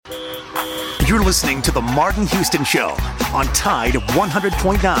You're listening to The Martin Houston Show on Tide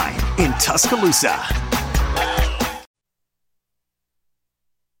 100.9 in Tuscaloosa.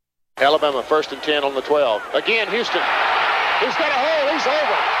 Alabama 1st and 10 on the 12. Again, Houston. He's got a hole. He's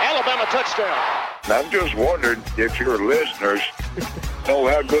over. Alabama touchdown. I'm just wondering if your listeners know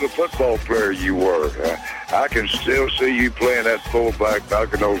how good a football player you were. I can still see you playing that fullback,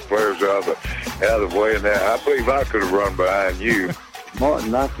 knocking those players out of the way. And I believe I could have run behind you.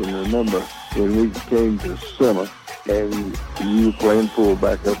 Martin, I can remember when we came to summer and you were playing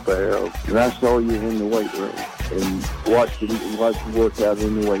fullback up there, and I saw you in the weight room and watched you work out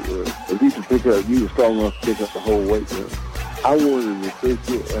in the weight room. And you were strong enough to pick up the whole weight room. I wanted to recruit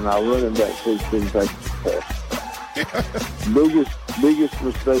you, and our running back coach didn't take the test. Biggest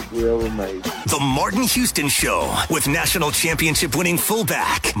mistake we ever made. The Martin Houston Show with national championship winning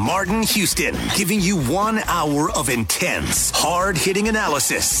fullback Martin Houston, giving you 1 hour of intense, hard-hitting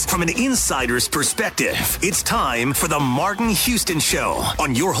analysis from an insider's perspective. It's time for the Martin Houston Show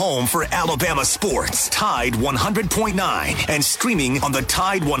on your home for Alabama sports, Tide 100.9, and streaming on the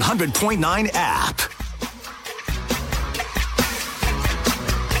Tide 100.9 app.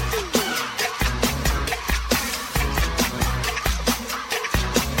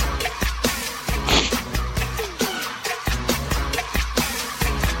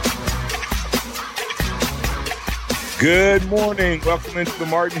 Good morning. Welcome into the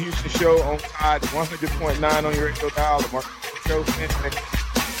Martin Houston Show on Tide 100.9 on your radio dial. The Martin Houston Show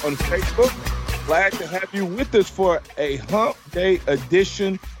on Facebook. Glad to have you with us for a Hump Day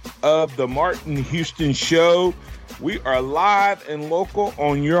edition of the Martin Houston Show. We are live and local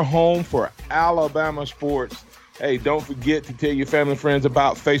on your home for Alabama sports. Hey, don't forget to tell your family and friends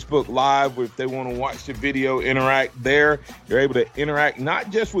about Facebook Live if they want to watch the video, interact there. You're able to interact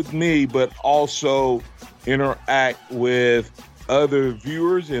not just with me, but also interact with other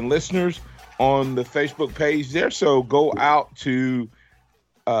viewers and listeners on the Facebook page there. So go out to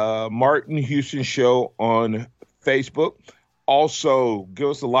Martin Houston Show on Facebook. Also, give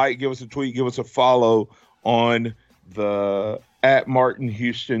us a like, give us a tweet, give us a follow on the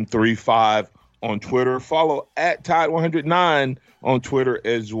 @MartinHouston35 on Twitter. Follow @Tide109 on Twitter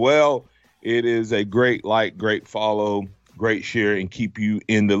as well. It is a great like, great follow, great share, and keep you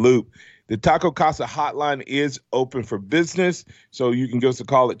in the loop. The Taco Casa hotline is open for business, so you can give us a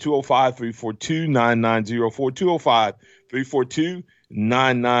call at 205-342-9904,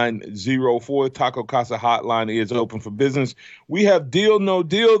 205-342-9904. Taco Casa hotline is open for business. We have Deal No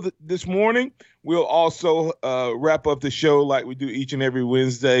Deal this morning. We'll also wrap up the show like we do each and every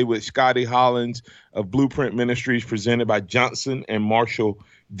Wednesday with Scotty Hollins of Blueprint Ministries, presented by Johnson and Marshall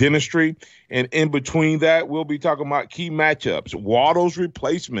Dentistry. And in between that, we'll be talking about key matchups, Waddle's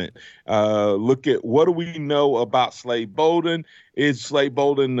replacement. Look at what do we know about Slade Bolden? Is Slade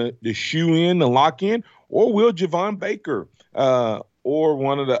Bolden the shoe-in, the lock-in, or will Javon Baker or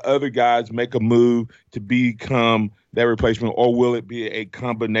one of the other guys make a move to become that replacement, or will it be a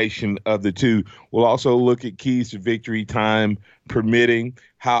combination of the two? We'll also look at keys to victory, time permitting,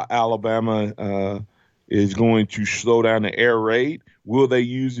 how Alabama is going to slow down the air raid. Will they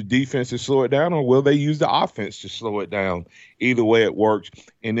use the defense to slow it down, or will they use the offense to slow it down? Either way it works.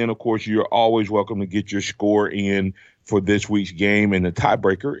 And then, of course, you're always welcome to get your score in for this week's game, and the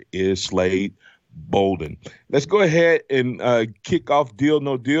tiebreaker is Slade Bolden. Let's go ahead and kick off Deal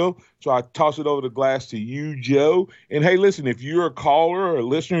No Deal. So I toss it over the glass to you, Joe. And, hey, listen, if you're a caller or a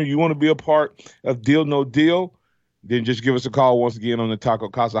listener, you want to be a part of Deal No Deal, then just give us a call once again on the Taco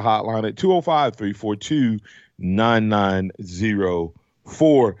Casa hotline at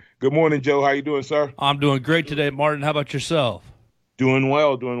 205-342-9904. Good morning, Joe. How you doing, sir? I'm doing great today, Martin. How about yourself? Doing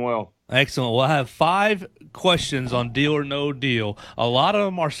well, doing well. Excellent. Well, I have 5 questions on Deal or No Deal. A lot of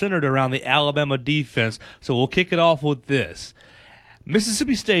them are centered around the Alabama defense, so we'll kick it off with this.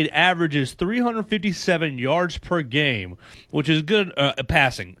 Mississippi State averages 357 yards per game, which is good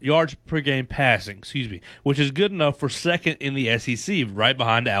yards per game passing, which is good enough for second in the SEC, right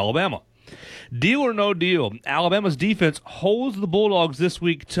behind Alabama. Deal or No Deal, Alabama's defense holds the Bulldogs this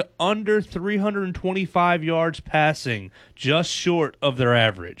week to under 325 yards passing, just short of their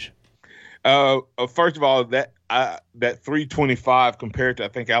average. First of all, that 325 compared to, I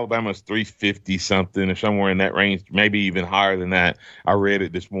think Alabama's 350 something or somewhere in that range, maybe even higher than that. I read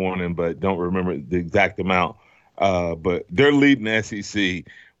it this morning, but don't remember the exact amount. But they're leading the SEC,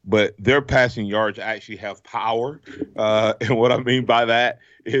 but their passing yards actually have power. And what I mean by that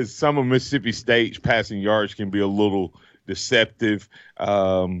is some of Mississippi State's passing yards can be a little deceptive.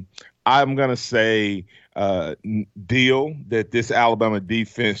 I'm going to say Deal that this Alabama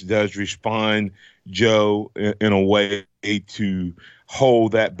defense does respond Joe, in a way to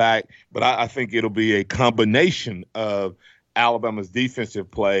hold that back. But I think it'll be a combination of Alabama's defensive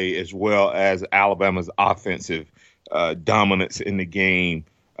play as well as Alabama's offensive dominance in the game.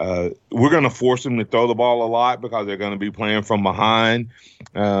 We're going to force them to throw the ball a lot because they're going to be playing from behind.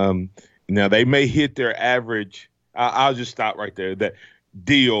 Now, they may hit their average. I'll just stop right there. That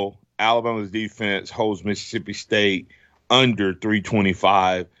deal, Alabama's defense holds Mississippi State under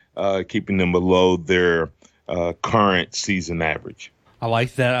 325, keeping them below their current season average. I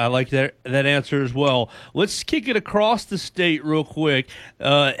like that. I like that answer as well. Let's kick it across the state real quick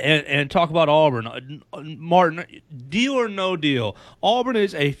and talk about Auburn. Martin, deal or no deal? Auburn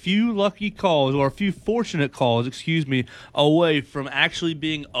is a few lucky calls, or a few fortunate calls, away from actually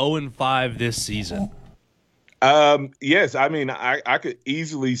being 0-5 this season. Yes, I mean, I could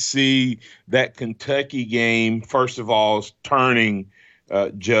easily see that Kentucky game, first of all, turning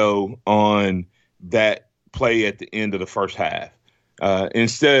Joe on that play at the end of the first half.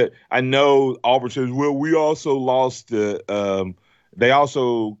 Instead, I know Auburn says, well, we also lost they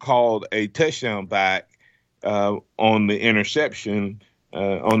also called a touchdown back on the interception,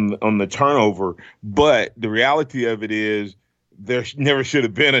 on the turnover. But the reality of it is there never should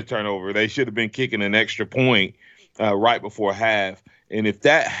have been a turnover. They should have been kicking an extra point right before half. And if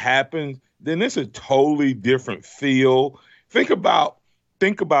that happens, then it's a totally different feel. Think about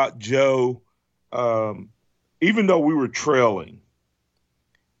Joe, even though we were trailing,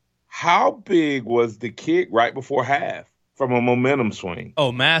 how big was the kick right before half from a momentum swing?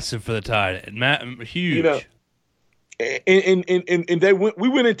 Oh, massive for the Tide. Huge. You know, and we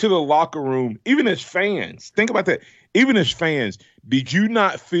went into the locker room, even as fans. Think about that. Even as fans, did you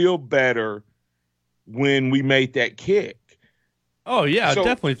not feel better when we made that kick? Oh, yeah, I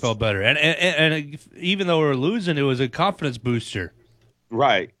definitely felt better. And even though we were losing, it was a confidence booster.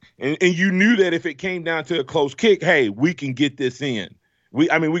 Right. And you knew that if it came down to a close kick, hey, we can get this in. We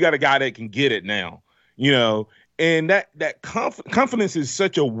got a guy that can get it now, and that confidence is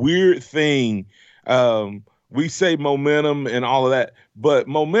such a weird thing. We say momentum and all of that, but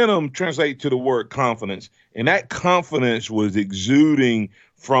momentum translates to the word confidence, and that confidence was exuding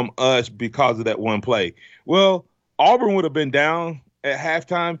from us because of that one play. Well, Auburn would have been down at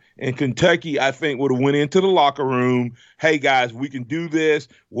halftime, and Kentucky, I think, would have went into the locker room. Hey guys, we can do this.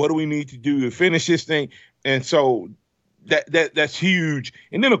 What do we need to do to finish this thing? And so that's huge.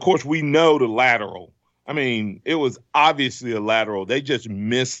 And then, of course, we know the lateral. I mean, it was obviously a lateral. They just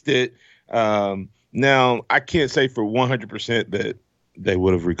missed it. Now, I can't say for 100% that they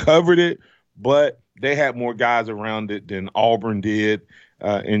would have recovered it, but they had more guys around it than Auburn did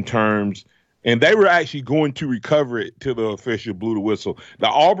in terms. And they were actually going to recover it till the official blew the whistle. The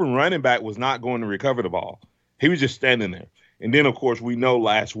Auburn running back was not going to recover the ball. He was just standing there. And then, of course, we know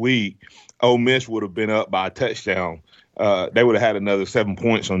last week Ole Miss would have been up by a touchdown. They would have had another 7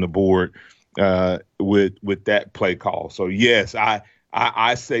 points on the board with that play call. So, yes,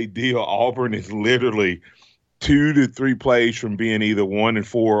 I say deal. Auburn is literally 2 to 3 plays from being either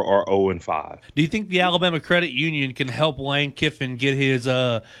 1-4 or 0-5. Do you think the Alabama Credit Union can help Lane Kiffin get his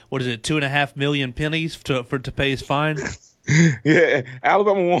 $2.5 million pennies to pay his fine? Yeah,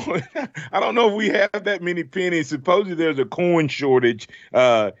 Alabama won. I don't know if we have that many pennies. Supposedly there's a coin shortage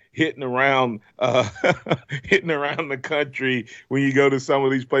hitting around the country. When you go to some of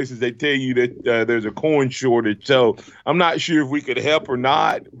these places, they tell you that there's a coin shortage. So I'm not sure if we could help or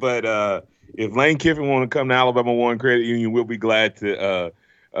not. But if Lane Kiffin want to come to Alabama One Credit Union, we'll be glad to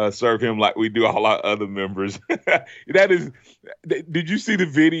serve him like we do all our other members. Did you see the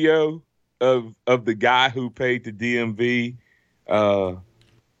video of the guy who paid the DMV with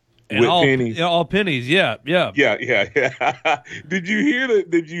pennies? All pennies, yeah. Did you hear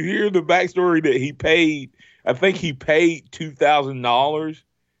the backstory that he paid? I think he paid $2,000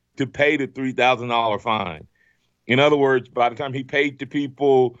 to pay the $3,000 fine. In other words, by the time he paid the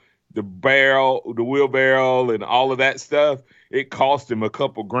people the wheelbarrow and all of that stuff, it cost him a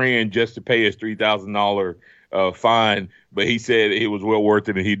couple grand just to pay his $3,000 fine, but he said it was well worth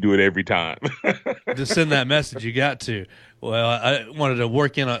it and he'd do it every time. Just send that message. You got to. Well, I wanted to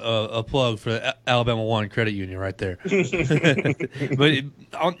work in a plug for the Alabama One Credit Union right there. But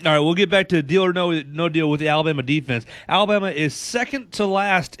all right, we'll get back to deal or no deal with the Alabama defense. Alabama is second to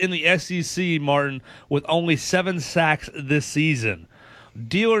last in the SEC, Martin, with only 7 sacks this season.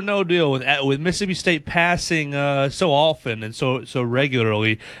 Deal or no deal with Mississippi State passing so often and so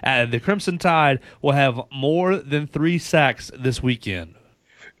regularly, the Crimson Tide will have more than 3 sacks this weekend.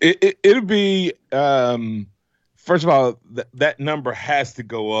 It'll be first of all, that number has to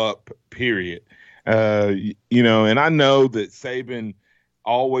go up. Period. And I know that Saban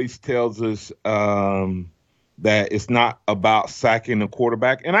always tells us that it's not about sacking the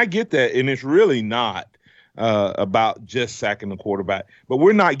quarterback. And I get that, and it's really not about just sacking the quarterback. But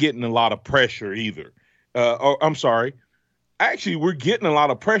we're not getting a lot of pressure either. I'm sorry. Actually, we're getting a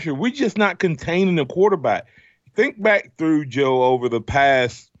lot of pressure. We're just not containing the quarterback. Think back through, Joe, over the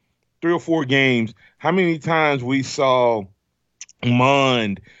past 3 or 4 games, how many times we saw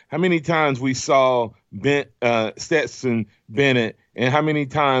Mond, how many times we saw Stetson Bennett, and how many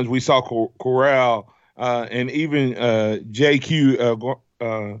times we saw Corral and even JQ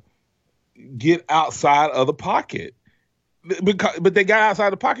get outside of the pocket. But they got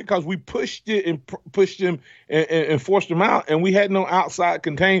outside the pocket because we pushed it and pushed them and forced them out, and we had no outside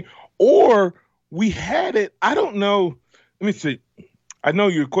contain, or we had it. I don't know. Let me see. I know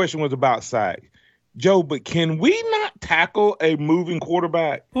your question was about sacks, Joe, but can we not tackle a moving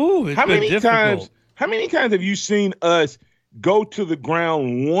quarterback? Ooh, it's been difficult. How many times have you seen us go to the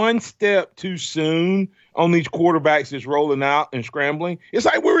ground one step too soon on these quarterbacks that's rolling out and scrambling? It's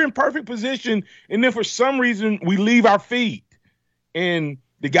like we're in perfect position, and then for some reason we leave our feet, and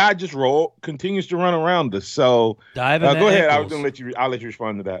the guy just continues to run around us. So go ahead. I'll let you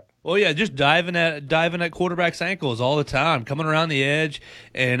respond to that. Well, yeah, just diving at quarterbacks' ankles all the time, coming around the edge,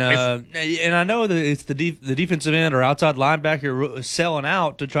 and I know that it's the defensive end or outside linebacker selling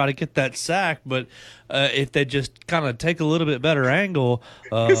out to try to get that sack, but if they just kind of take a little bit better angle,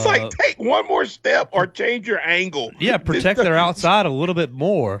 it's like take one more step or change your angle. Yeah, protect their outside a little bit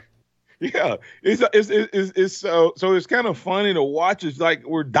more. Yeah, it's so it's kind of funny to watch. It's like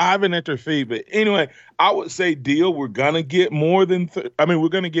we're diving at their feet. But anyway, I would say, Deal, we're gonna get more than. We're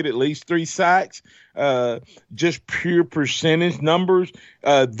gonna get at least 3 sacks. Just pure percentage numbers.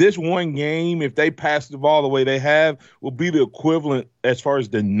 This one game, if they pass the ball the way they have, will be the equivalent as far as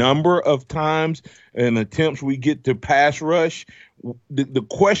the number of times and attempts we get to pass rush. The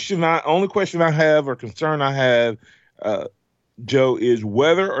only question I have or concern I have, Joe, is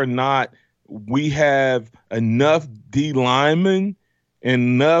whether or not we have enough D linemen,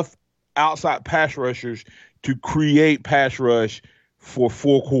 enough outside pass rushers to create pass rush for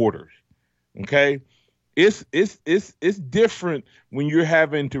 4 quarters. Okay, it's different when you're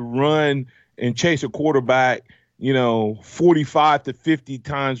having to run and chase a quarterback, 45 to 50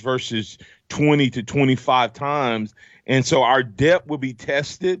 times versus 20 to 25 times, and so our depth will be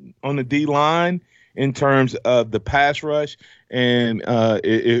tested on the D line in terms of the pass rush. And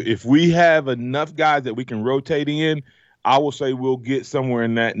if we have enough guys that we can rotate in, I will say we'll get somewhere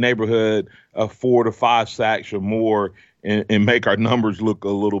in that neighborhood of 4 to 5 sacks or more and make our numbers look a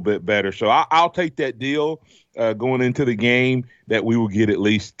little bit better. So I'll take that deal going into the game that we will get at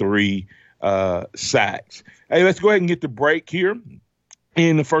least 3 sacks. Hey, let's go ahead and get the break here.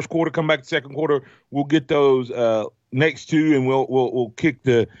 In the first quarter, come back to second quarter, we'll get those next 2, and we'll kick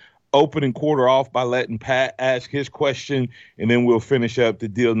the opening quarter off by letting Pat ask his question, and then we'll finish up the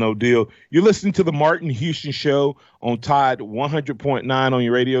Deal No Deal. You're listening to the Martin Houston Show on Tide 100.9 on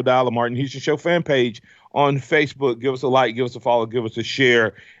your radio dial, the Martin Houston Show fan page on Facebook. Give us a like, give us a follow, give us a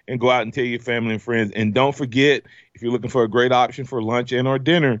share, and go out and tell your family and friends. And don't forget, if you're looking for a great option for lunch and or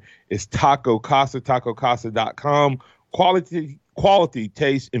dinner, it's Taco Casa, tacocasa.com. Quality,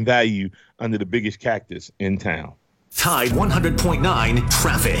 taste, and value under the biggest cactus in town. Tide 100.9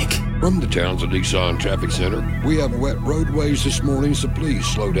 traffic. From the Townsend Nissan Traffic Center, we have wet roadways this morning, so please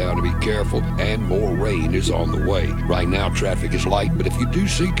slow down and be careful, and more rain is on the way. Right now, traffic is light, but if you do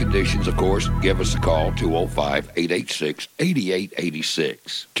see conditions, of course, give us a call,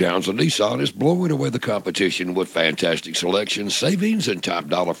 205-886-8886. Townsend Nissan is blowing away the competition with fantastic selection, savings, and top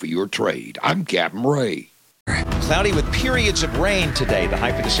dollar for your trade. I'm Captain Ray. Cloudy with periods of rain today. The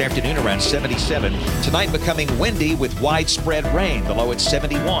high for this afternoon around 77. Tonight becoming windy with widespread rain. The low at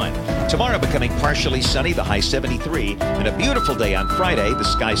 71. Tomorrow becoming partially sunny. The high 73. And a beautiful day on Friday. The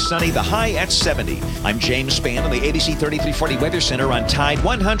sky sunny. The high at 70. I'm James Spann on the ABC 3340 Weather Center on Tide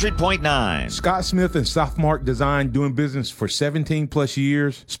 100.9. Scott Smith and Softmark Design, doing business for 17 plus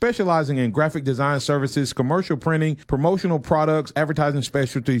years, specializing in graphic design services, commercial printing, promotional products, advertising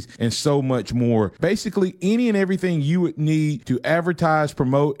specialties, and so much more. Basically, any and everything you would need to advertise,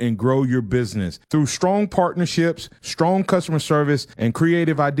 promote, and grow your business. Through strong partnerships, strong customer service, and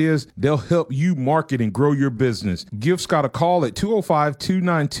creative ideas, they'll help you market and grow your business. Give Scott a call at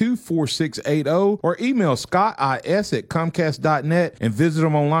 205-292-4680 or email scottis@comcast.net and visit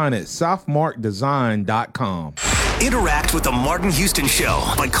them online at softmarkdesign.com. Interact with the Martin Houston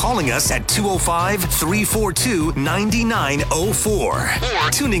Show by calling us at 205-342-9904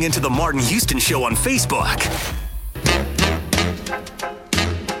 or tuning into the Martin Houston Show on Facebook.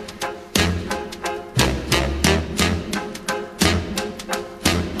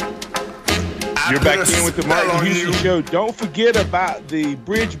 You're back in with the Martin Houston Show. Don't forget about the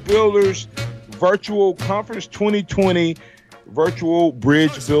Bridge Builders Virtual Conference 2020. Virtual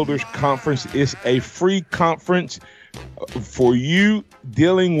Bridge Builders Conference is a free conference for you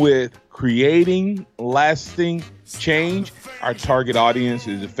dealing with creating lasting change. Our target audience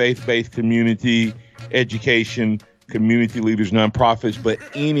is a faith-based community, education, community leaders, nonprofits, but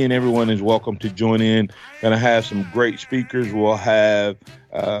any and everyone is welcome to join in. Going to have some great speakers. We'll have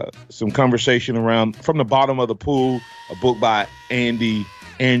some conversation around From the Bottom of the Pool, a book by Andy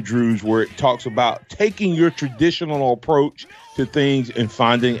Andrews, where it talks about taking your traditional approach to things and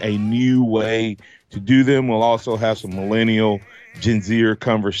finding a new way to do them. We'll also have some millennial Gen Zer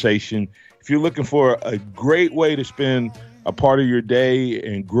conversation. If you're looking for a great way to spend a part of your day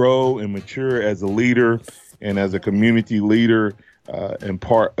and grow and mature as a leader and as a community leader and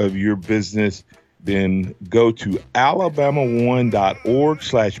part of your business, then go to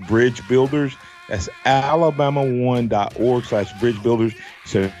alabama1.org/bridgebuilders. That's alabama1.org/bridgebuilders.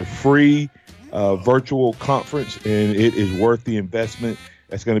 It's a free virtual conference, and it is worth the investment.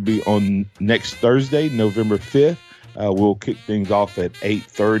 That's going to be on next Thursday, November 5th. We'll kick things off at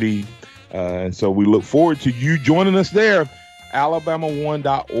 8:30. And so we look forward to you joining us there,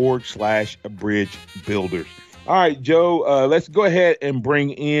 alabama1.org/bridgebuilders. All right, Joe, let's go ahead and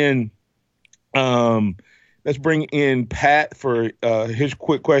bring in Pat for his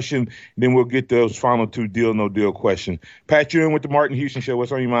quick question. Then we'll get those final two deal, no deal questions. Pat, you're in with the Martin Houston Show.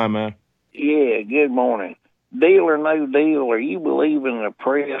 What's on your mind, man? Yeah, good morning. Deal or no deal, are you believing the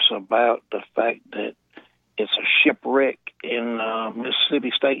press about the fact that it's a shipwreck in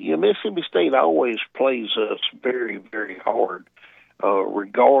Mississippi State? Yeah, Mississippi State always plays us very, very hard,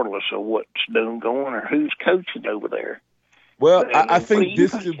 regardless of what's going or who's coaching over there. Well, I think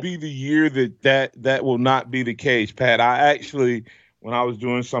this will be the year that will not be the case, Pat. I actually, when I was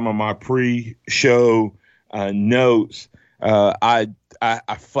doing some of my pre-show notes, I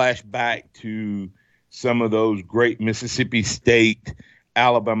flashed back to some of those great Mississippi State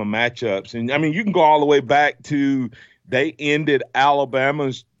Alabama matchups. And I mean, you can go all the way back to they ended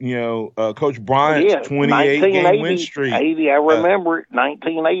Alabama's, Coach Bryant's 28-game win streak. 80, I remember it,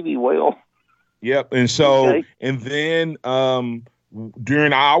 1980 well. Yep. And so, and then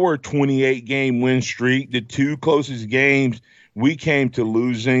during our 28-game win streak, the two closest games we came to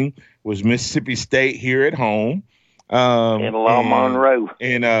losing was Mississippi State here at home. And Monroe.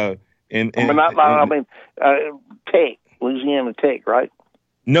 Tech, Louisiana Tech, right?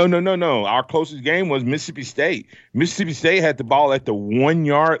 No. Our closest game was Mississippi State. Mississippi State had the ball at the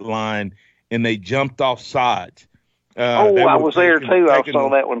 1-yard line, and they jumped off sides. I was there too. I saw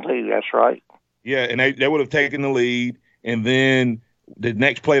that one too. That's right. Yeah, and they would have taken the lead, and then the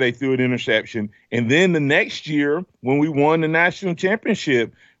next play they threw an interception. And then the next year, when we won the national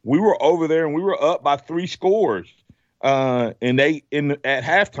championship, we were over there and we were up by 3 scores. At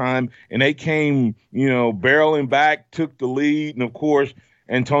halftime, and they came, barreling back, took the lead, and of course,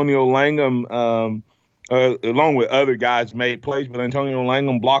 Antonio Langham, along with other guys, made plays, but Antonio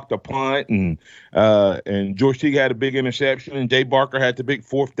Langham blocked a punt, and George Teague had a big interception, and Jay Barker had the big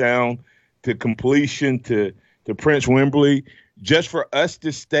 4th down to completion to Prince Wimbley, just for us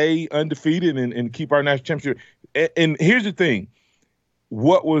to stay undefeated and keep our national championship. And here's the thing: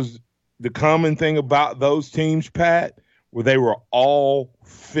 what was the common thing about those teams, Pat, where they were all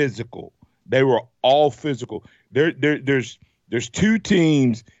physical. They were all physical. There's 2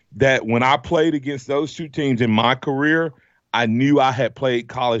 teams that when I played against those 2 teams in my career, I knew I had played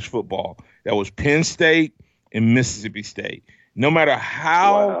college football. That was Penn State and Mississippi State. No matter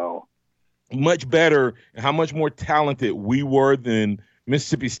how much better and how much more talented we were than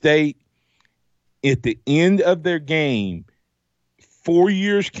Mississippi State, at the end of their game, 4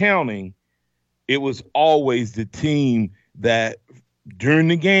 years counting, it was always the team that during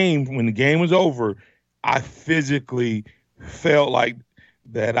the game, when the game was over, I physically felt like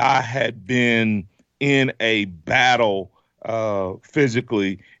that I had been in a battle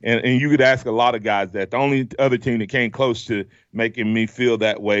physically. And you could ask a lot of guys that. The only other team that came close to making me feel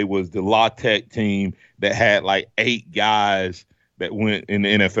that way was the La Tech team that had like 8 guys that went in the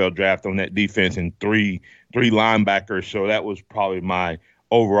NFL draft on that defense and three linebackers. So that was probably my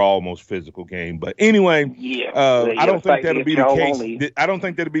overall most physical game. But anyway, I don't think that'll be the case. I don't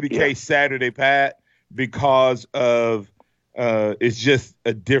think that'll be the case Saturday, Pat, because of it's just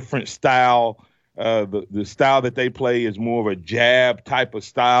a different style. The style that they play is more of a jab type of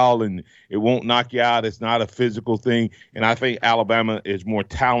style, and it won't knock you out. It's not a physical thing. And I think Alabama is more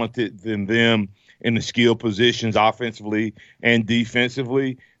talented than them in the skill positions offensively and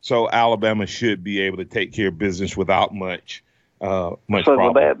defensively. So Alabama should be able to take care of business without much much so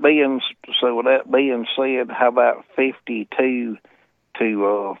problem. With that being said, how about 52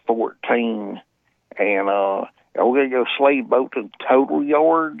 to 14? And are we going to go Slade Bolden total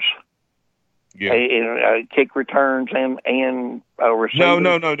yards? Yeah. And kick returns and receiving?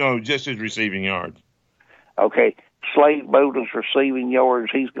 No. Just his receiving yards. Okay. Slade Bolden's receiving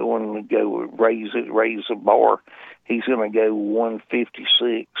yards, he's going to go raise the bar. He's going to go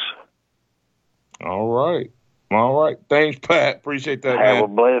 156. All right. Thanks, Pat. Appreciate that, man. Have a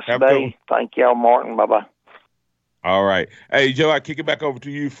blessed day. Thank y'all, Martin. Bye-bye. All right. Hey, Joe, I kick it back over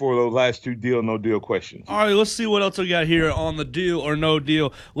to you for those last two deal, no deal questions. All right, let's see what else we got here on the deal or no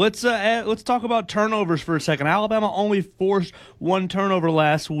deal. Let's talk about turnovers for a second. Alabama only forced one turnover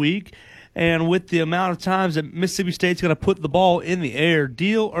last week, and with the amount of times that Mississippi State's going to put the ball in the air,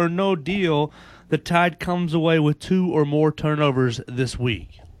 deal or no deal, the Tide comes away with 2 or more turnovers this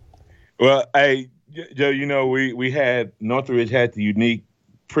week. Well, hey, Joe, we had Northridge had the unique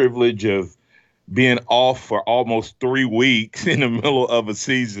privilege of being off for almost 3 weeks in the middle of a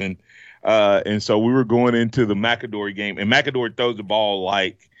season. And so we were going into the McAdory game, and McAdory throws the ball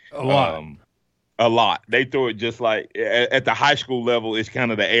like a lot. They throw it just like at the high school level. It's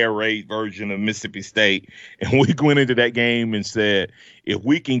kind of the air raid version of Mississippi State. And we went into that game and said, if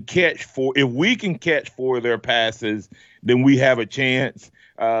we can catch 4 of their passes, then we have a chance.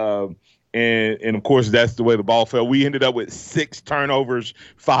 And of course, that's the way the ball fell. We ended up with 6 turnovers,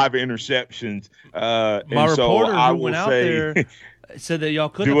 5 interceptions. My reporter who went out there said that y'all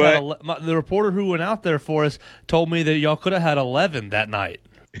could have had the reporter who went out there for us told me that y'all could have had 11 that night.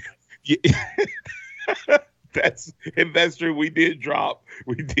 Yeah. That's true. We did drop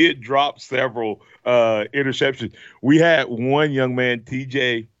several interceptions. We had one young man,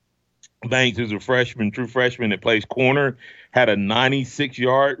 TJ Banks, who's a true freshman that plays corner, had a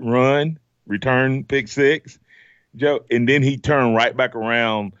 96-yard run, return pick 6, Joe, and then he turned right back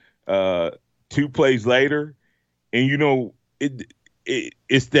around 2 plays later. And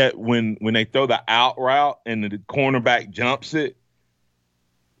it's that when they throw the out route and the cornerback jumps it,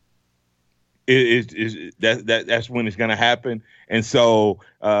 that's when it's going to happen. And so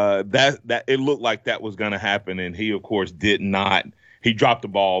that it looked like that was going to happen, and he of course did not. He dropped the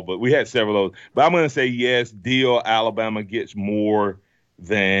ball, but we had several of those. But I'm going to say yes, deal. Alabama gets more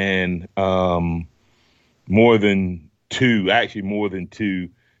than 2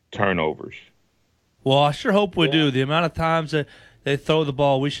 turnovers. Well, I sure hope we do. The amount of times that they throw the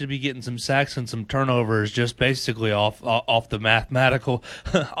ball, we should be getting some sacks and some turnovers just basically off the mathematical,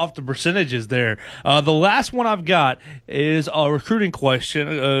 off the percentages there. The last one I've got is a recruiting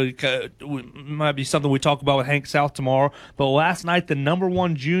question. Might be something we talk about with Hank South tomorrow. But last night, the number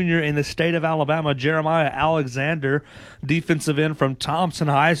 1 junior in the state of Alabama, Jeremiah Alexander, defensive end from Thompson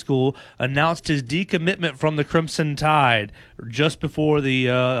High School, announced his decommitment from the Crimson Tide just before the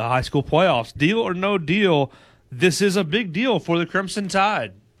high school playoffs. Deal or no deal? This is a big deal for the Crimson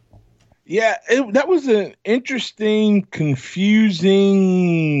Tide. Yeah, that was an interesting, confusing,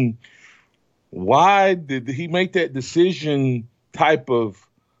 why did he make that decision type of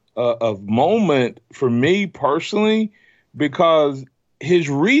moment for me personally, because his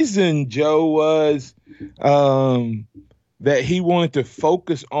reason, Joe, was that he wanted to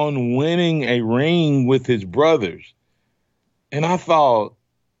focus on winning a ring with his brothers. And I thought,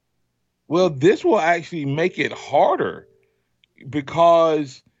 well, this will actually make it harder,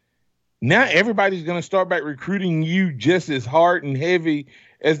 because now everybody's going to start back recruiting you just as hard and heavy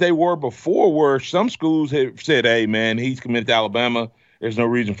as they were before, where some schools have said, hey, man, he's committed to Alabama. There's no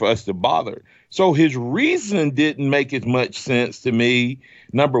reason for us to bother. So his reason didn't make as much sense to me,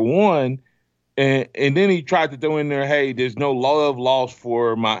 number one. And then he tried to throw in there, hey, there's no love lost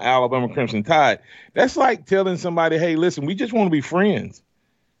for my Alabama Crimson Tide. That's like telling somebody, hey, listen, we just want to be friends.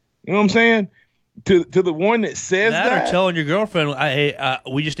 You know what I'm saying? To the one that says that. Or telling your girlfriend, hey,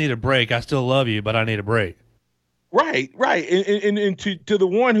 we just need a break. I still love you, but I need a break. Right. And to the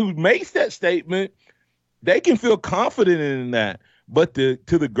one who makes that statement, they can feel confident in that. But to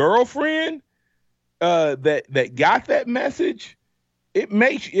the girlfriend that got that message, it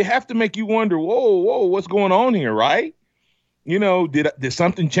have to make you wonder, whoa, what's going on here, right? Did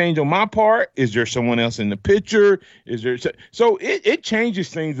something change on my part? Is there someone else in the picture? So it changes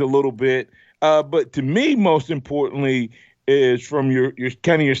things a little bit. But to me, most importantly, is from your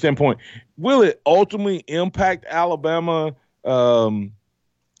kind of your standpoint, will it ultimately impact Alabama and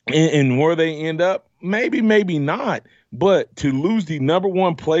where they end up? Maybe not. But to lose the number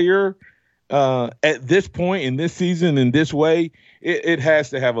 1 player at this point in this season in this way, it has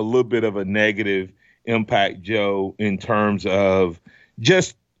to have a little bit of a negative impact, Joe, in terms of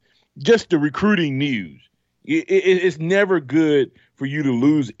just the recruiting news. It's never good for you to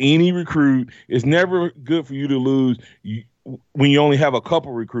lose any recruit. It's never good for you to lose when you only have a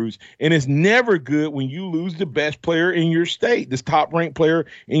couple recruits. And it's never good when you lose the best player in your state, this top-ranked player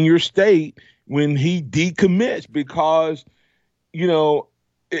in your state, when he decommits. Because,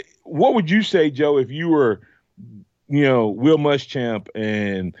 what would you say, Joe, if you were, Will Muschamp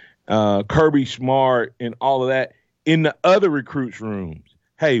and Kirby Smart and all of that in the other recruits' rooms?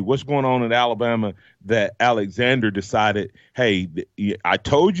 Hey, what's going on in Alabama that Alexander decided, hey, I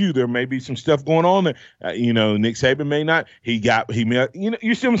told you there may be some stuff going on there. Nick Saban may not. You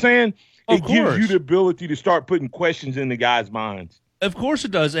see what I'm saying? It gives you the ability to start putting questions in the guys' minds. Of course it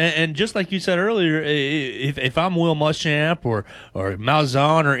does, and just like you said earlier, if I'm Will Muschamp or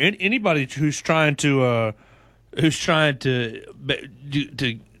Malzahn or anybody who's trying to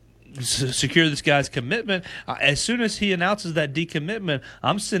secure this guy's commitment, as soon as he announces that decommitment,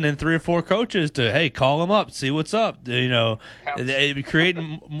 I'm sending 3 or 4 coaches to, hey, call him up, see what's up.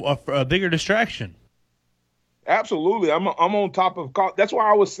 Creating a bigger distraction. Absolutely, I'm on top of. That's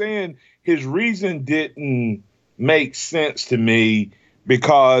why I was saying his reason didn't make sense to me,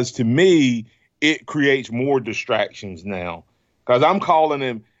 because to me it creates more distractions now. Because I'm calling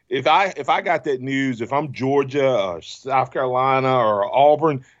him. If I got that news, if I'm Georgia or South Carolina or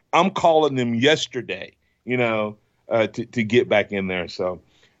Auburn, I'm calling them yesterday, to get back in there. So,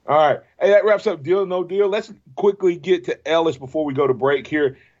 all right. Hey, that wraps up Deal or No Deal. Let's quickly get to Ellis before we go to break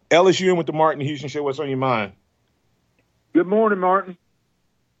here. Ellis, you in with the Martin Houston Show. What's on your mind? Good morning, Martin.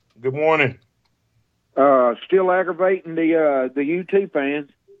 Good morning. Still aggravating the UT fans.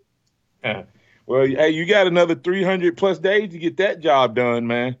 Well, hey, you got another 300-plus days to get that job done,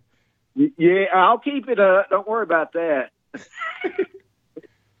 man. Yeah, I'll keep it up. Don't worry about that.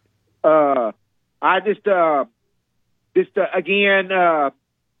 I just again.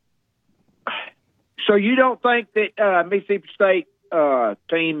 So you don't think that Mississippi State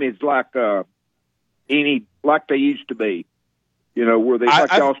team is like they used to be? Where they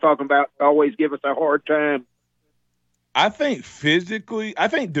y'all was talking about, always give us a hard time. I think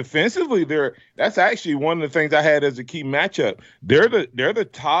defensively, that's actually one of the things I had as a key matchup. They're the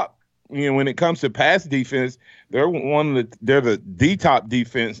top. When it comes to pass defense, they're the top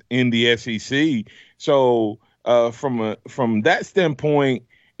defense in the SEC. So from that standpoint,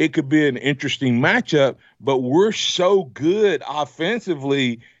 it could be an interesting matchup. But we're so good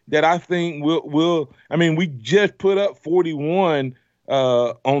offensively that I think we just put up 41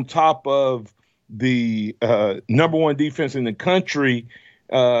 on top of the number one defense in the country.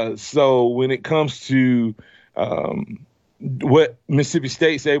 So when it comes to what Mississippi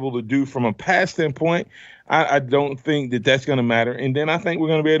State's able to do from a pass standpoint, I don't think that that's going to matter. And then I think we're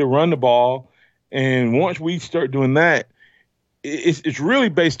going to be able to run the ball. And once we start doing that, it's really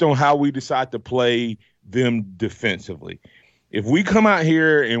based on how we decide to play them defensively. If we come out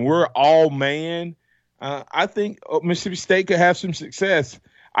here and we're all man, I think Mississippi State could have some success.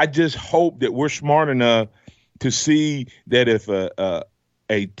 I just hope that we're smart enough to see that if a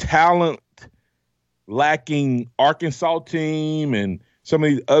talent lacking Arkansas team and some of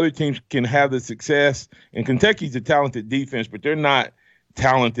these other teams can have the success, and Kentucky's a talented defense, but they're not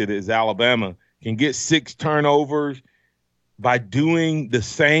talented as Alabama, can get 6 turnovers by doing the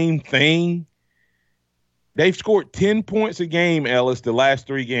same thing. They've scored 10 points a game, Ellis, the last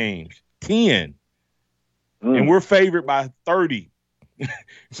 3 games. 10. And we're favored by 30.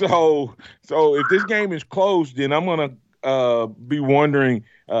 So if this game is close, then I'm going to be wondering.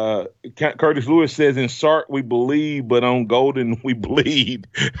 Curtis Lewis says, in Sark we believe, but on Golden we bleed.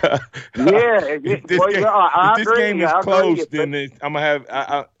 If this game is close, then I'm going to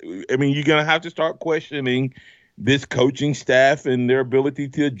have you're going to have to start questioning this coaching staff and their ability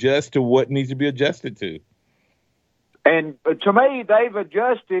to adjust to what needs to be adjusted to. And to me, they've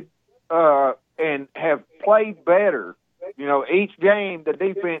adjusted and have played better. Each game the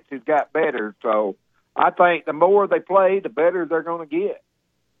defense has got better. So I think the more they play, the better they're going to get.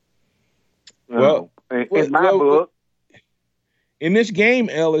 In my book. In this game,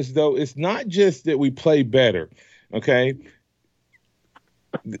 Ellis, though, it's not just that we play better, okay?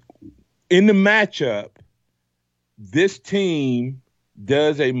 In the matchup, this team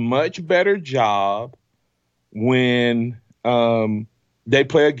does a much better job when they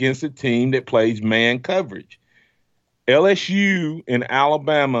play against a team that plays man coverage. LSU and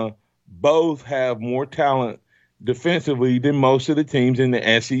Alabama both have more talent defensively than most of the teams in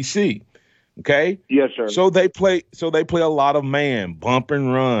the SEC. Okay? Yes, sir. So they play a lot of man, bump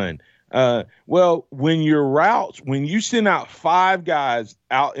and run. When you send out 5 guys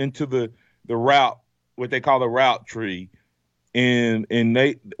out into the route, what they call the route tree, and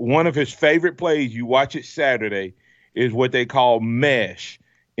one of his favorite plays, you watch it Saturday, is what they call mesh,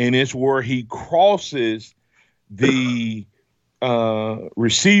 and it's where he crosses the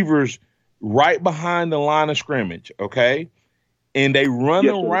receivers right behind the line of scrimmage, okay? And they run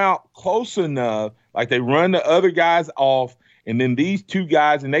the route close enough, like they run the other guys off, and then these two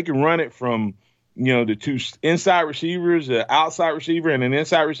guys, and they can run it from, the two inside receivers, the outside receiver, and an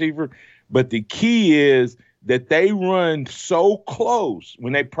inside receiver. But the key is that they run so close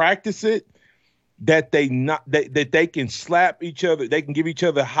when they practice it that that they can slap each other. They can give each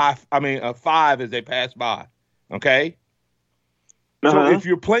other a 5 as they pass by. Okay. So if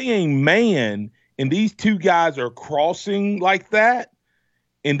you're playing man and these two guys are crossing like that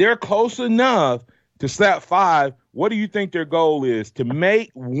and they're close enough to slap 5, what do you think their goal is? To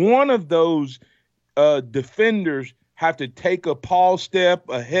make one of those defenders have to take a pause step,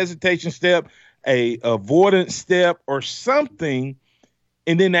 a hesitation step, a avoidance step, or something,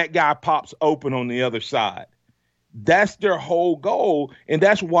 and then that guy pops open on the other side. That's their whole goal, and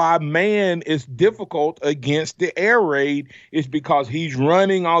that's why man is difficult against the air raid, is because he's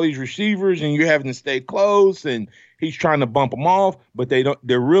running all these receivers, and you're having to stay close, and he's trying to bump them off, but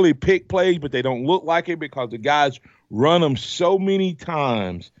they're really pick plays, but they don't look like it because the guys run them so many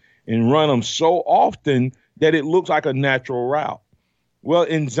times and run them so often that it looks like a natural route. Well,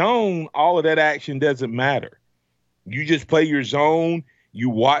 in zone, all of that action doesn't matter. You just play your zone, you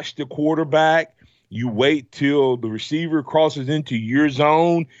watch the quarterback, you wait till the receiver crosses into your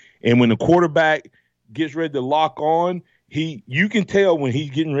zone, and when the quarterback gets ready to lock on, you can tell when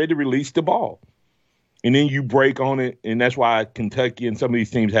he's getting ready to release the ball. And then you break on it, and that's why Kentucky and some of these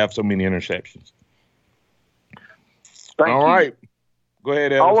teams have so many interceptions. Thank you. Right. Go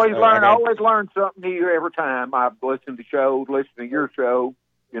ahead, Ellis. Always learn something new every time I've listened to shows, listen to your show.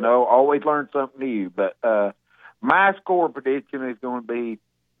 Always learn something new. But my score prediction is going to be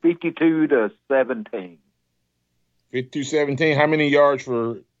 52-17. 52-17. How many yards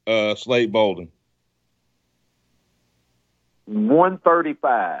for Slade Bolden?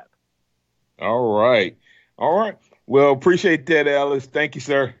 135. All right. Well, appreciate that, Ellis. Thank you,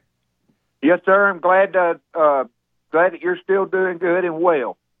 sir. Yes, sir. I'm glad that you're still doing good and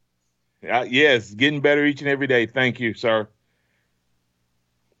well. Yes, getting better each and every day. Thank you, sir.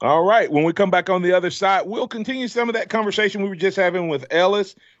 All right. When we come back on the other side, we'll continue some of that conversation we were just having with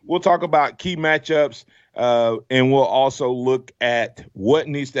Ellis. We'll talk about key matchups, and we'll also look at what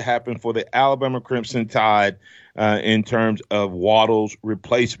needs to happen for the Alabama Crimson Tide in terms of Waddle's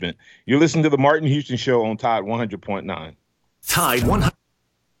replacement. You're listening to the Martin Houston Show on Tide 100.9. Tide 100.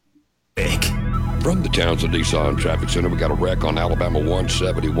 From the Townsend Nissan Traffic Center, we got a wreck on Alabama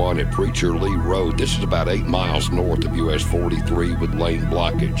 171 at Preacher Lee Road. This is about 8 miles north of US 43 with lane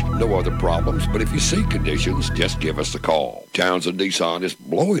blockage. No other problems, but if you see conditions, just give us a call. Townsend Nissan is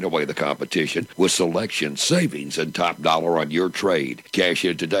blowing away the competition with selection, savings, and top dollar on your trade. Cash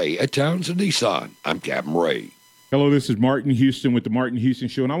in today at Townsend Nissan. I'm Captain Ray. Hello, this is Martin Houston with the Martin Houston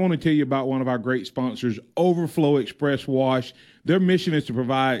Show, and I want to tell you about one of our great sponsors, Overflow Express Wash. Their mission is to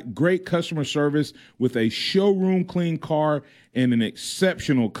provide great customer service with a showroom clean car and an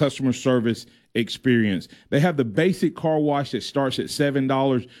exceptional customer service experience. They have the basic car wash that starts at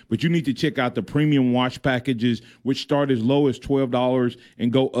 $7, but you need to check out the premium wash packages, which start as low as $12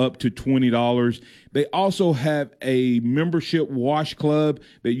 and go up to $20. They also have a membership wash club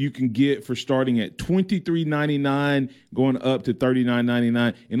that you can get for starting at $23.99, going up to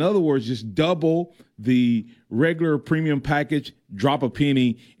 $39.99. In other words, just double the regular premium package, drop a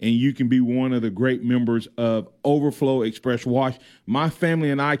penny, and you can be one of the great members of Overflow Express Wash. My family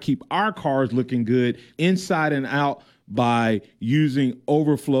and I keep our cars looking good inside and out by using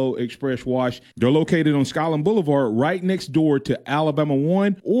Overflow Express Wash. They're located on Skyland Boulevard right next door to Alabama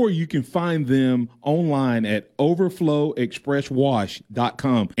 1, or you can find them online at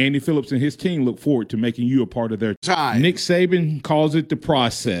overflowexpresswash.com. Andy Phillips and his team look forward to making you a part of their time. Nick Saban calls it the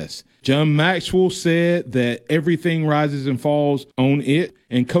process. John Maxwell said that everything rises and falls on it.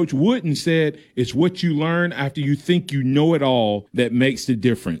 And Coach Wooden said it's what you learn after you think you know it all that makes the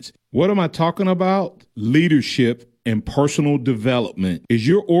difference. What am I talking about? Leadership and personal development. Is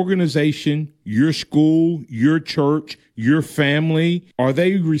your organization, your school, your church, your family, are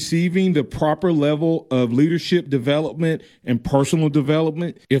they receiving the proper level of leadership development and personal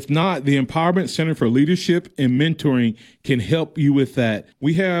development? If not, the Empowerment Center for Leadership and Mentoring can help you with that.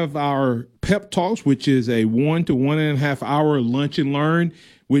 We have our Pep Talks, which is a 1 to 1.5 hour lunch and learn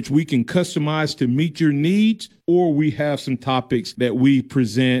which we can customize to meet your needs, or we have some topics that we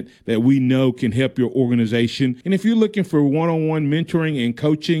present that we know can help your organization. And if you're looking for one-on-one mentoring and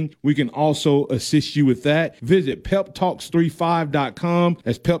coaching, we can also assist you with that. Visit peptalks35.com.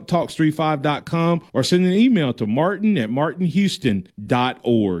 That's peptalks35.com, or send an email to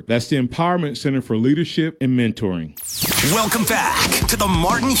martin@martinhouston.org. That's the Empowerment Center for Leadership and Mentoring. Welcome back to the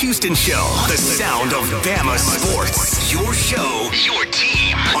Martin Houston Show, the sound of Bama sports. Your show, your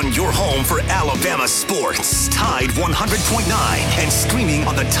team, on your home for Alabama sports. Tide 100.9 and streaming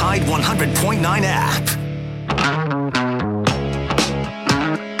on the Tide 100.9 app.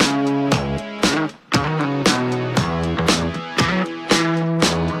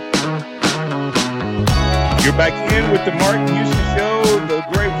 You're back in with the Martin Houston Show, the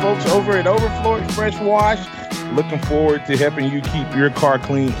great folks over at Overflow Express Wash. Looking forward to helping you keep your car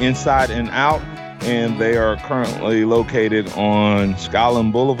clean inside and out. And they are currently located on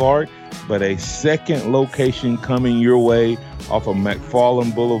Skyland Boulevard, but a second location coming your way off of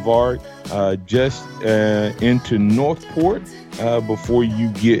McFarland Boulevard, just into Northport, before you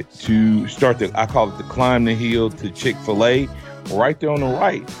get to I call it the climb the hill to Chick-fil-A, right there on the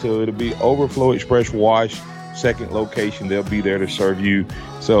right. So it'll be Overflow Express Wash, second location. They'll be there to serve you.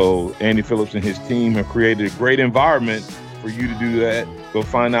 So Andy Phillips and his team have created a great environment for you to do that. Go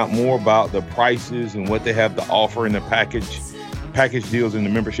find out more about the prices and what they have to offer in the package deals and the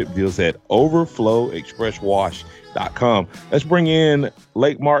membership deals at overflowexpresswash.com. Let's bring in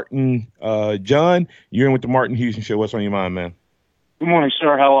Lake Martin. John, you're in with the Martin Houston Show. What's on your mind, man? Good morning,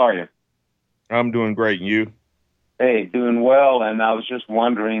 sir. How are you? I'm doing great. And you? Hey, doing well. And I was just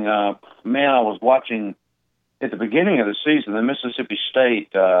wondering, I was watching at the beginning of the season, the Mississippi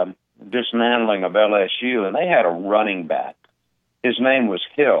State dismantling of LSU, and they had a running back. His name was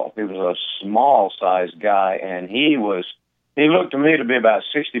Hill. He was a small-sized guy, and he looked to me to be about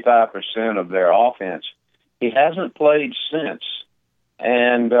 65% of their offense. He hasn't played since,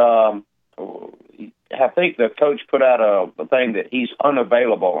 and I think the coach put out a thing that he's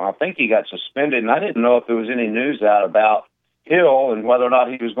unavailable. I think he got suspended, and I didn't know if there was any news out about Hill and whether or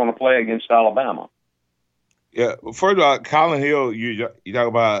not he was going to play against Alabama. Yeah, first of all, Colin Hill, you talk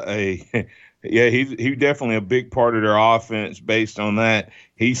about he's definitely a big part of their offense based on that.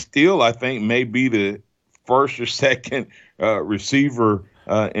 He still, I think, may be the first or second receiver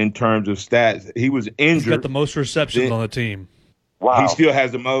in terms of stats. He was injured. He's got the most receptions on the team. Wow. He still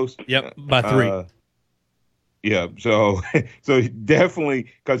has the most? Yep, by 3. Yeah, so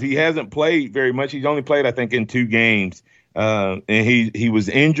definitely, because he hasn't played very much. He's only played, I think, in 2 games. And he was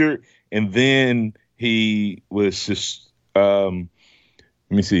injured, and then he was just,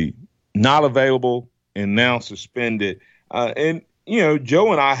 not available and now suspended. And,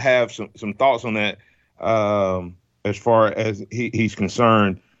 Joe and I have some thoughts on that as far as he's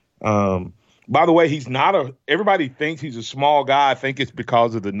concerned. By the way, he's not everybody thinks he's a small guy. I think it's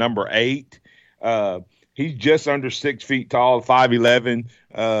because of the number 8. He's just under 6 feet tall, 5'11",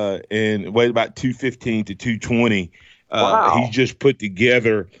 and weighs about 215 to 220. Wow. He's just put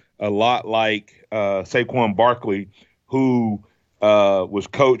together a lot like Saquon Barkley, who was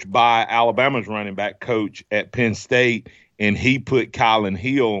coached by Alabama's running back coach at Penn State, and he put Colin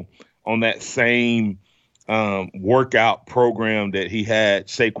Hill on that same workout program that he had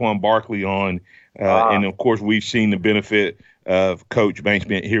Saquon Barkley on. And, of course, we've seen the benefit of Coach Banks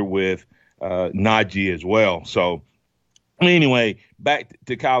being here with Najee as well. So, anyway, back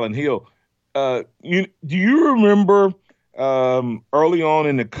to Colin Hill. Do you remember early on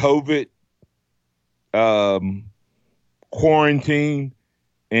in the COVID quarantine,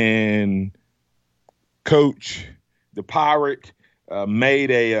 and Coach the Pirate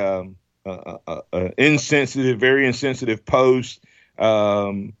made a very insensitive post. He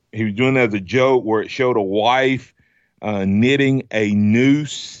was doing it as a joke where it showed a wife knitting a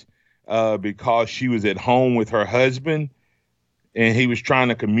noose because she was at home with her husband, and he was trying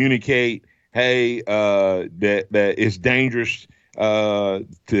to communicate, hey, that it's dangerous to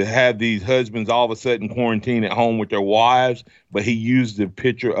have these husbands all of a sudden quarantine at home with their wives, but he used the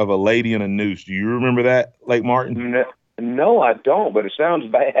picture of a lady in a noose. Do you remember that, Lake Martin? No, I don't, but it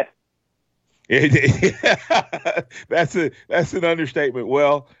sounds bad. That's an understatement.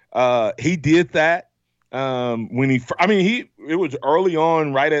 Well, he did that when it was early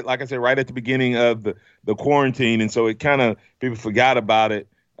on, right at the beginning of the quarantine, and so it kind of people forgot about it.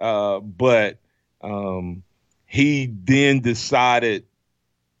 But he then decided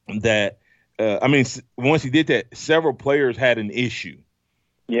that once he did that, several players had an issue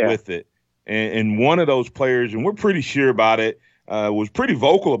with it, and one of those players, and we're pretty sure about it, was pretty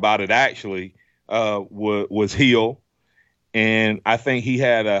vocal about it actually, was Hill. and I think he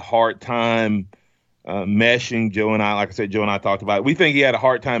had a hard time meshing. Joe and I talked about it. We think he had a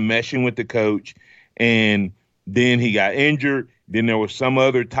hard time meshing with the coach, and then he got injured. Then there was some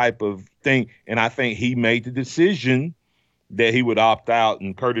other type of thing, and I think he made the decision that he would opt out.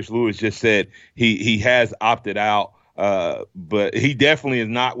 And Curtis Lewis just said he has opted out, but he definitely is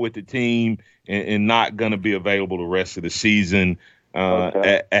not with the team and not going to be available the rest of the season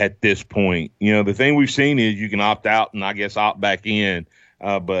at this point. You know, the thing we've seen is you can opt out and I guess opt back in,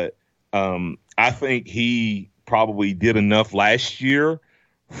 but I think he probably did enough last year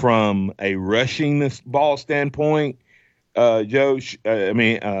from a rushing this ball standpoint. Joe,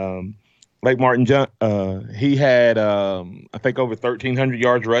 Blake Martin, he had, I think, over 1,300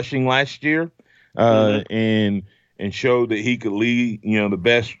 yards rushing last year, and showed that he could lead, the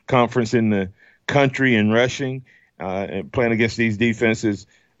best conference in the country in rushing, and playing against these defenses.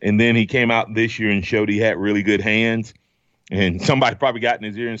 And then he came out this year and showed he had really good hands. And somebody probably got in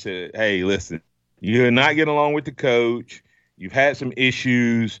his ear and said, "Hey, listen, you're not getting along with the coach. You've had some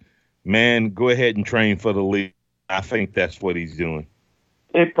issues. Man, go ahead and train for the league." I think that's what he's doing.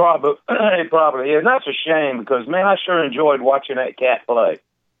 It probably is. And that's a shame because, man, I sure enjoyed watching that cat play.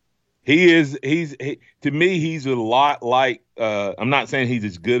 To me, he's a lot like, I'm not saying he's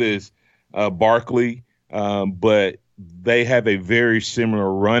as good as Barkley, but they have a very similar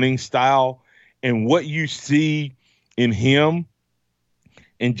running style. And what you see in him,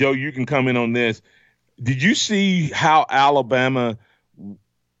 and Joe, you can come in on this. Did you see how Alabama,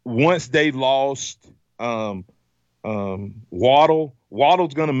 once they lost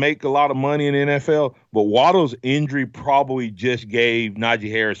Waddle's going to make a lot of money in the NFL, but Waddle's injury probably just gave Najee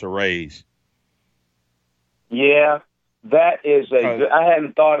Harris a raise. Yeah, that is I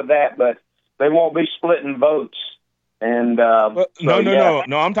hadn't thought of that, but they won't be splitting votes. And no.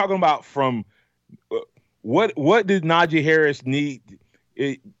 I'm talking about from what did Najee Harris need?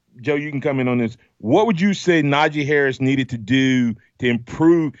 Joe, you can come in on this. What would you say Najee Harris needed to do to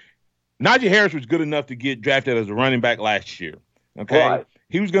improve? Najee Harris was good enough to get drafted as a running back last year. Okay. Right.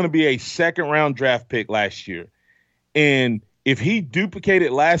 He was going to be a second-round draft pick last year. And if he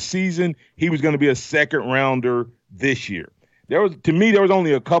duplicated last season, he was going to be a second-rounder this year. There was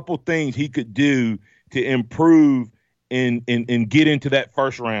only a couple things he could do to improve and get into that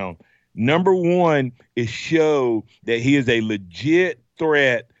first round. Number one is show that he is a legit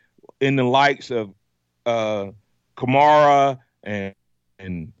threat in the likes of Kamara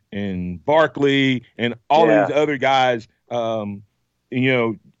and Barkley and all these other guys,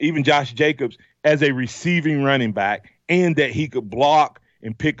 even Josh Jacobs as a receiving running back, and that he could block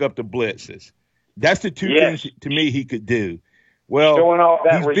and pick up the blitzes. That's the two things to me he could do. Well, showing off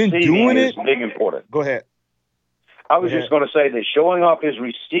that he's been doing it. Big important. Go ahead. I was just going to say that showing off his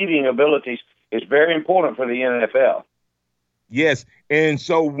receiving abilities is very important for the NFL. Yes, and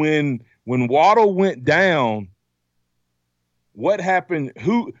so when Waddle went down, what happened?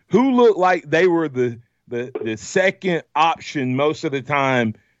 Who looked like they were the second option most of the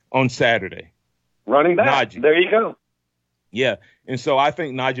time on Saturday? Running back. Najee. There you go. Yeah, and so I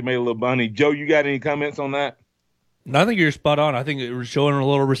think Najee made a little money. Joe, you got any comments on that? I think you're spot on. I think it was showing a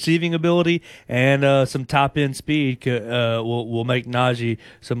little receiving ability and some top end speed will make Najee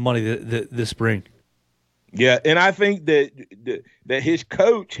some money this spring. Yeah, and I think that his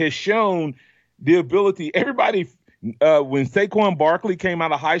coach has shown the ability. Everybody. When Saquon Barkley came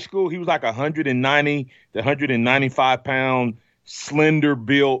out of high school, he was like 190 to 195 pound, slender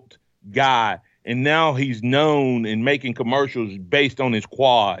built guy. And now he's known in making commercials based on his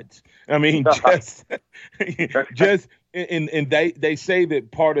quads. I mean, and they say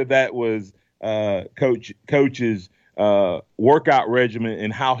that part of that was coach's workout regimen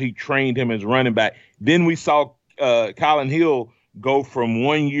and how he trained him as running back. Then we saw Colin Hill go from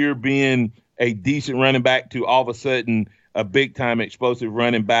 1 year being a decent running back to all of a sudden a big-time explosive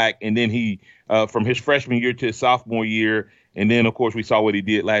running back. And then he, from his freshman year to his sophomore year, and then, of course, we saw what he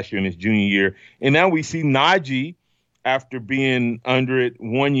did last year in his junior year. And now we see Najee, after being under it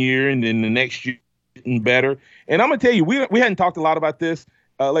 1 year and then the next year getting better. And I'm going to tell you, we hadn't talked a lot about this,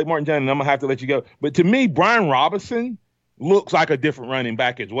 Lake Martin John, and I'm going to have to let you go. But to me, Brian Robinson looks like a different running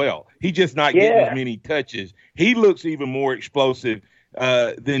back as well. He's just not getting as many touches. He looks even more explosive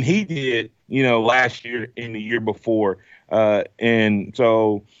than he did, last year and the year before. And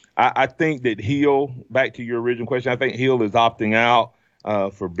so I think that Hill, back to your original question, I think Hill is opting out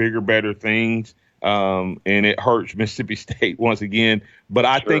for bigger, better things. And it hurts Mississippi State once again. But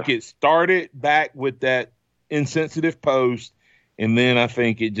I think it started back with that insensitive post, and then I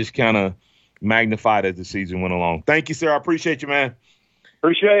think it just kind of magnified as the season went along. Thank you, sir. I appreciate you, man.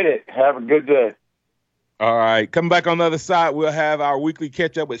 Appreciate it. Have a good day. All right. Coming back on the other side, we'll have our weekly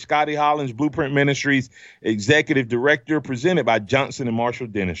catch-up with Scotty Hollins, Blueprint Ministries Executive Director, presented by Johnson & Marshall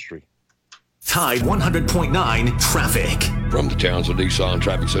Dentistry. Tide 100.9 traffic. From the Townsend Nissan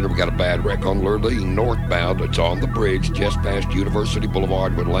Traffic Center, we got a bad wreck on Lurleen northbound. It's on the bridge just past University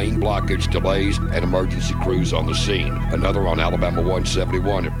Boulevard with lane blockage, delays, and emergency crews on the scene. Another on Alabama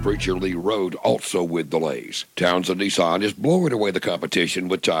 171 at Preacher Lee Road, also with delays. Townsend Nissan is blowing away the competition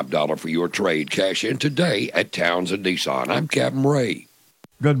with top dollar for your trade. Cash in today at Townsend Nissan. I'm Captain Ray.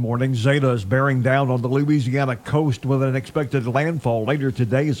 Good morning. Zeta is bearing down on the Louisiana coast with an expected landfall later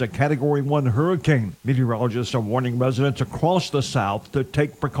today as a Category 1 hurricane. Meteorologists are warning residents across the South to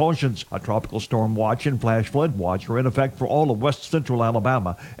take precautions. A tropical storm watch and flash flood watch are in effect for all of west central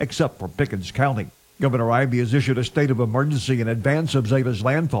Alabama except for Pickens County. Governor Ivey has issued a state of emergency in advance of Zeta's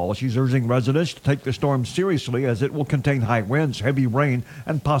landfall. She's urging residents to take the storm seriously as it will contain high winds, heavy rain,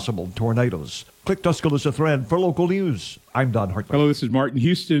 and possible tornadoes. Click Tuscaloosa Thread for local news. I'm Don Hartman. Hello, this is Martin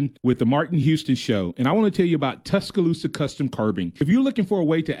Houston with The Martin Houston Show, and I want to tell you about Tuscaloosa Custom Curbing. If you're looking for a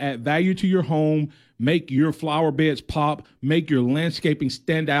way to add value to your home, make your flower beds pop, make your landscaping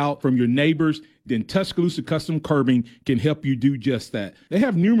stand out from your neighbors, then Tuscaloosa Custom Curbing can help you do just that. They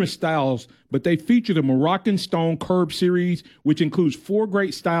have numerous styles, but they feature the Moroccan Stone Curb Series, which includes 4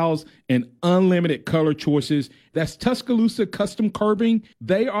 great styles and unlimited color choices. That's Tuscaloosa Custom Curbing.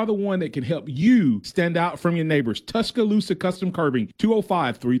 They are the one that can help you stand out from your neighbors. Tuscaloosa Custom Curbing,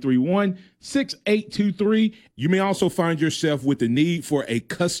 205-331-6823. You may also find yourself with the need for a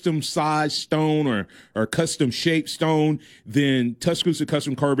custom size stone or custom shaped stone. Then Tuscaloosa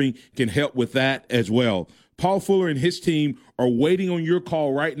Custom Curbing can help with that as well. Paul Fuller and his team are waiting on your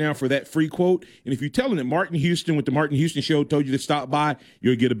call right now for that free quote. And if you tell them that Martin Houston with the Martin Houston Show told you to stop by,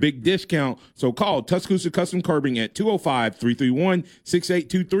 you'll get a big discount. So call Tuscaloosa Custom Curbing at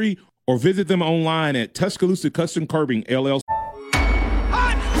 205-331-6823 or visit them online at Tuscaloosa Custom Curbing, LLC.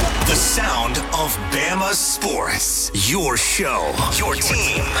 The sound of Bama sports. Your show, your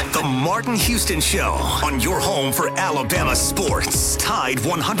team. The Martin Houston Show on your home for Alabama sports. Tide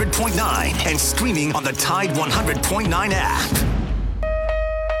 100.9 and streaming on the Tide 100.9 app.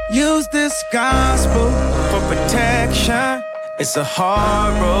 Use this gospel for protection. It's a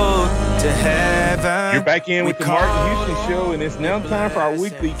hard road to heaven. You're back in with the Martin Houston Show, and it's now time for our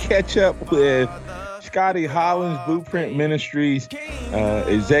weekly catch-up with Scotty Hollins, Blueprint Ministries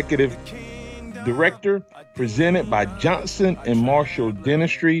Executive Director, presented by Johnson & Marshall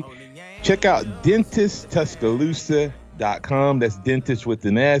Dentistry. Check out dentisttuscaloosa.com. That's dentist with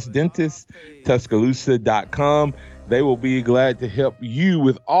an S, dentisttuscaloosa.com. They will be glad to help you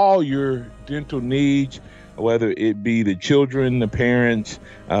with all your dental needs, whether it be the children, the parents,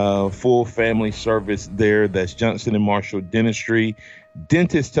 full family service there. That's Johnson & Marshall Dentistry.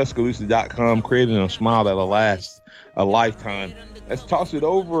 DentistTuscaloosa.com, creating a smile that'll last a lifetime. Let's toss it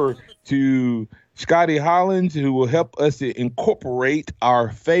over to Scotty Hollins, who will help us to incorporate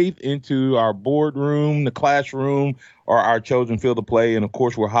our faith into our boardroom, the classroom, or our chosen field of play. And, of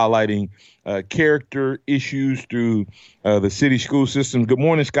course, we're highlighting character issues through the city school system. Good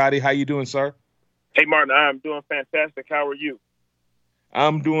morning, Scotty. How you doing, sir? Hey, Martin, I'm doing fantastic. How are you?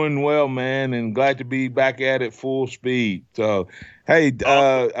 I'm doing well, man, and glad to be back at it full speed. So, hey,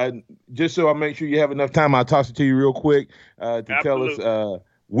 just so I make sure you have enough time, I'll toss it to you real quick to tell us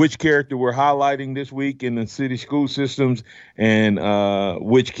which character we're highlighting this week in the city school systems and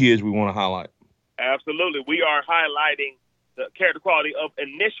which kids we want to highlight. Absolutely. We are highlighting the character quality of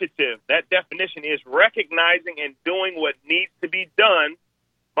initiative. That definition is recognizing and doing what needs to be done.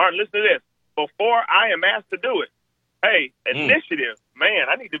 Martin, listen to this. Before I am asked to do it. Hey, initiative. Man,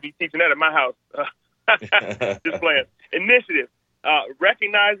 I need to be teaching that at my house. Just playing. Initiative.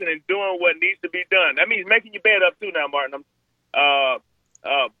 Recognizing and doing what needs to be done. That means making your bed up too now, Martin.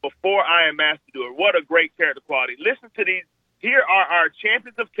 Before I am asked to do it. What a great character quality. Listen to these. Here are our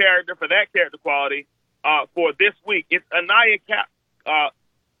champions of character for that character quality for this week. It's Anaya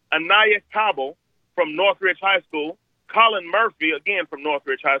Cabo from Northridge High School. Colin Murphy, again, from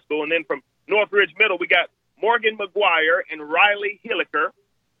Northridge High School. And then from Northridge Middle, we got Morgan McGuire and Riley Hilliker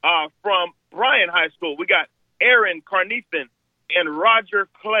from Bryan High School. We got Aaron Carnethan and Roger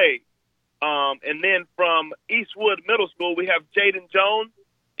Clay. And then from Eastwood Middle School, we have Jaden Jones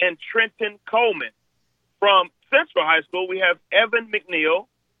and Trenton Coleman. From Central High School, we have Evan McNeil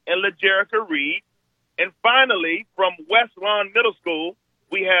and LaJerica Reed. And finally, from West Lawn Middle School,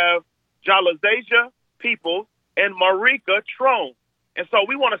 we have Jalazasia Peoples and Marika Trone. And so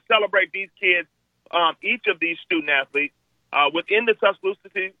we want to celebrate these kids, each of these student athletes within the Tuscaloosa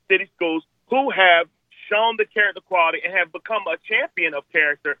City Schools who have shown the character quality and have become a champion of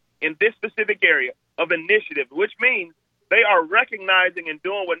character in this specific area of initiative, which means they are recognizing and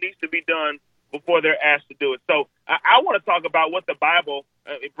doing what needs to be done before they're asked to do it. So I want to talk about what the Bible,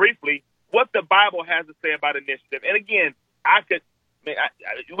 briefly, what the Bible has to say about initiative. And again,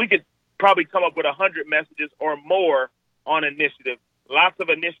 we could probably come up with 100 messages or more on initiative. Lots of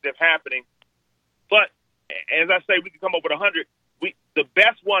initiative happening. But as I say, we could come up with 100. The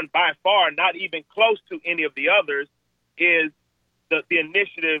best one by far, not even close to any of the others, is the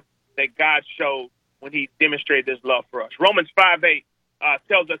initiative that God showed when he demonstrated his love for us. Romans 5:8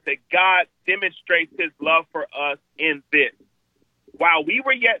 tells us that God demonstrates his love for us in this. While we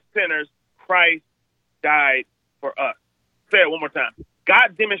were yet sinners, Christ died for us. Say it one more time.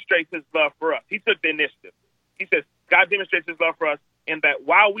 God demonstrates his love for us. He took the initiative. He says, God demonstrates his love for us in that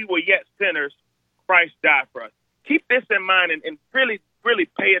while we were yet sinners, Christ died for us. Keep this in mind and really, really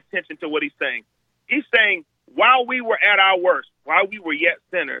pay attention to what he's saying. He's saying, while we were at our worst, while we were yet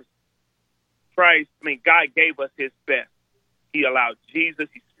sinners, God gave us his best. He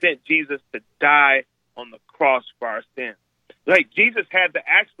sent Jesus to die on the cross for our sins. Like, Jesus had to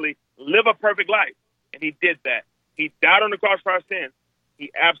actually live a perfect life, and he did that. He died on the cross for our sins.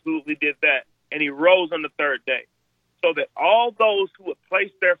 He absolutely did that, and he rose on the third day so that all those who would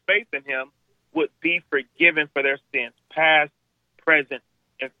place their faith in him would be forgiven for their sins, past, present,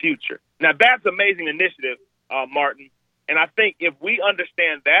 and future. Now, that's amazing initiative, Martin, and I think if we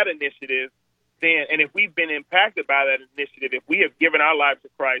understand that initiative, then, and if we've been impacted by that initiative, if we have given our lives to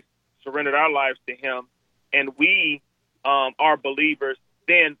Christ, surrendered our lives to him, and we are believers,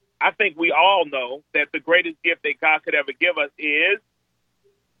 then I think we all know that the greatest gift that God could ever give us is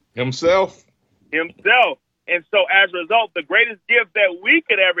himself. And so as a result, the greatest gift that we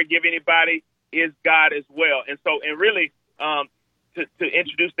could ever give anybody is God as well. And so, and really to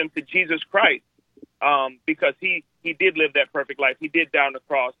introduce them to Jesus Christ, because he did live that perfect life. He did die on the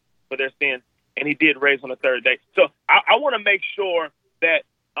cross for their sins, and he did raise on the third day. So I want to make sure that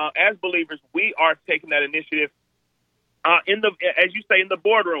as believers, we are taking that initiative as you say, in the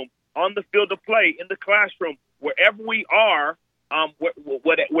boardroom, on the field of play, in the classroom, wherever we are,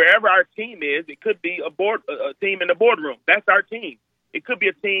 wherever our team is. It could be a team in the boardroom. That's our team. It could be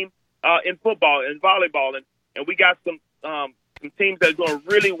a team in football and volleyball, and we got some teams that are doing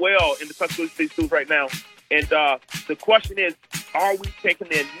really well in the Tuscaloosa City Schools right now. And the question is, are we taking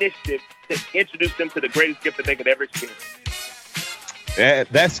the initiative to introduce them to the greatest gift that they could ever experience?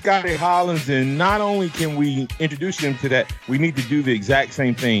 That's Scotty Hollins, and not only can we introduce them to that, we need to do the exact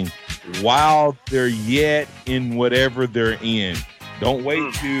same thing while they're yet in whatever they're in. Don't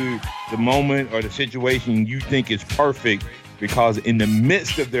wait to the moment or the situation you think is perfect, because in the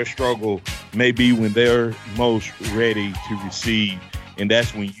midst of their struggle may be when they're most ready to receive, and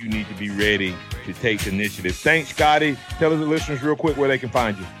that's when you need to be ready to take the initiative. Thanks, Scotty. Tell the listeners real quick where they can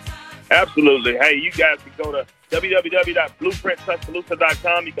find you. Absolutely. Hey, you guys can go to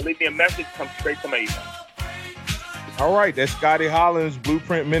www.blueprinttuscaloosa.com. You can leave me a message. Come straight to my email. All right. That's Scotty Hollins,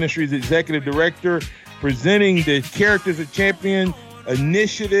 Blueprint Ministries Executive Director, presenting the Characters of Champion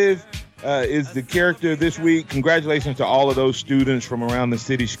Initiative. Is the character this week. Congratulations to all of those students from around the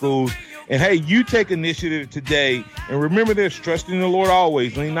city schools. And hey, you take initiative today. And remember this, trust in the Lord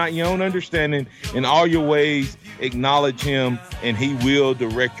always. Lean not your own understanding. In all your ways, acknowledge him, and he will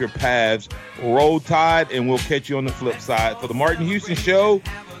direct your paths. Roll Tide, and we'll catch you on the flip side. For the Martin Houston Show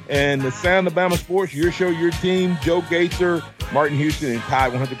and the Sound of Bama Sports, your show, your team, Joe Gaither, Martin Houston, and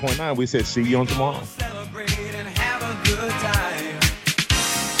Tide 100.9, we said see you on tomorrow.